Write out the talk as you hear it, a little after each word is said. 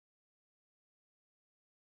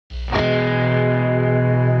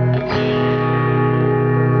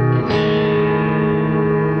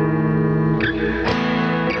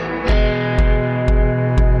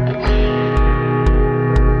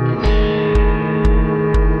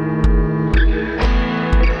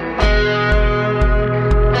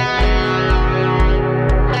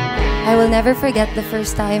never forget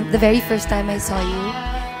the very first time I saw you.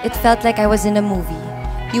 It felt like I was in a movie.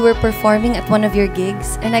 You were performing at one of your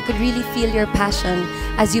gigs, and I could really feel your passion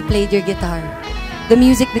as you played your guitar. The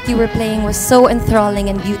music that you were playing was so enthralling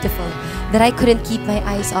and beautiful that I couldn't keep my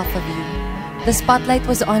eyes off of you. The spotlight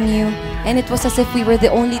was on you, and it was as if we were the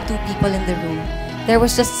only two people in the room. There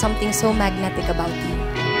was just something so magnetic about you.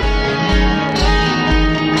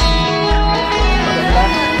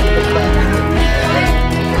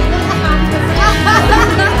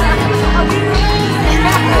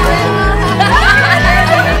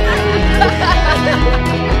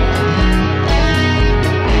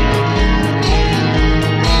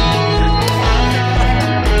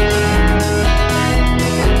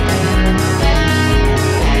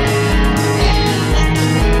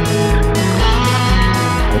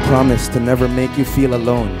 I promise to never make you feel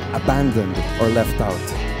alone, abandoned, or left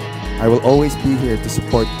out. I will always be here to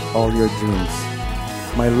support all your dreams.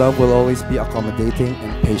 My love will always be accommodating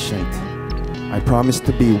and patient. I promise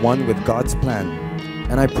to be one with God's plan,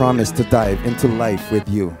 and I promise to dive into life with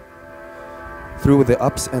you. Through the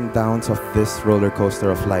ups and downs of this roller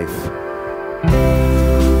coaster of life.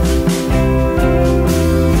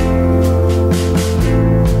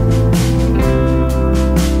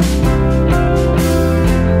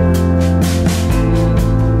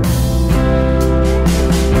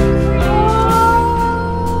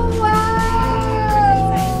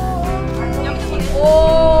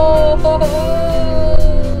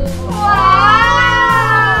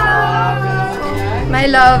 My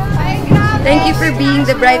love, thank you for being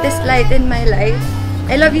the brightest light in my life.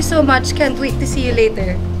 I love you so much. Can't wait to see you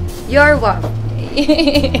later. You're what?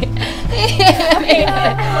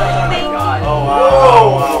 Oh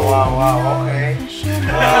wow, okay.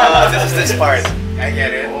 This is this part. I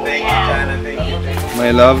get it. Thank you, Jana. Thank you.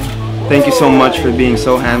 My love, thank you so much for being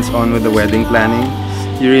so hands-on with the wedding planning.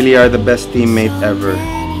 You really are the best teammate ever.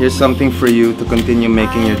 Here's something for you to continue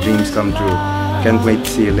making your dreams come true. Can't wait to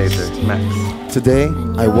see you later, Max. Today,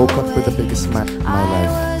 I woke up with the biggest smile in my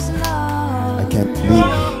life. I can't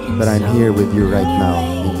believe that I'm here with you right now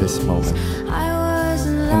in this moment.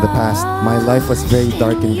 In the past, my life was very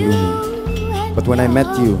dark and gloomy. But when I met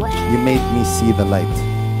you, you made me see the light.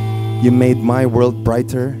 You made my world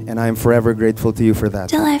brighter, and I am forever grateful to you for that.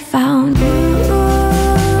 Till I found you.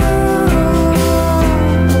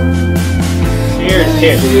 Cheers,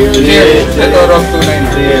 cheers. Cheers. Let's go rock tonight.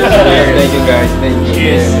 Cheers. Thank you guys. Thank you.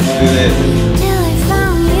 Cheers. Let's do this. Till I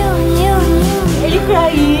found you and you and you. Are you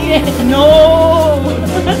crying? No!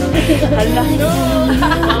 Hala. No!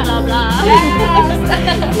 Blah, blah, blah.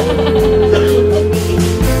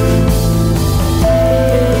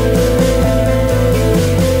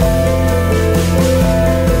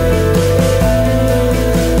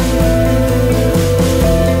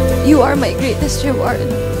 You are my greatest reward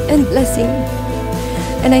and blessing.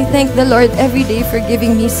 And I thank the Lord every day for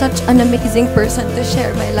giving me such an amazing person to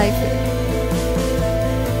share my life with.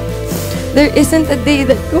 There isn't a day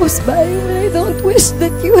that goes by where I don't wish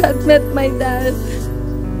that you had met my dad.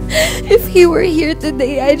 If he were here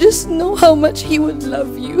today, I just know how much he would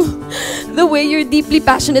love you. The way you're deeply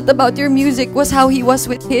passionate about your music was how he was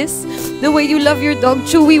with his. The way you love your dog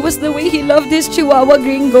Chewy was the way he loved his Chihuahua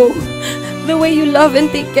Gringo. The way you love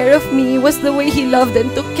and take care of me was the way he loved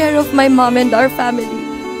and took care of my mom and our family.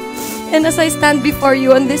 And as I stand before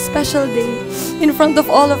you on this special day, in front of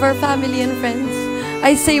all of our family and friends,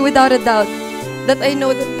 I say without a doubt that I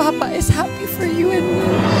know that Papa is happy for you and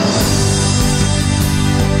me.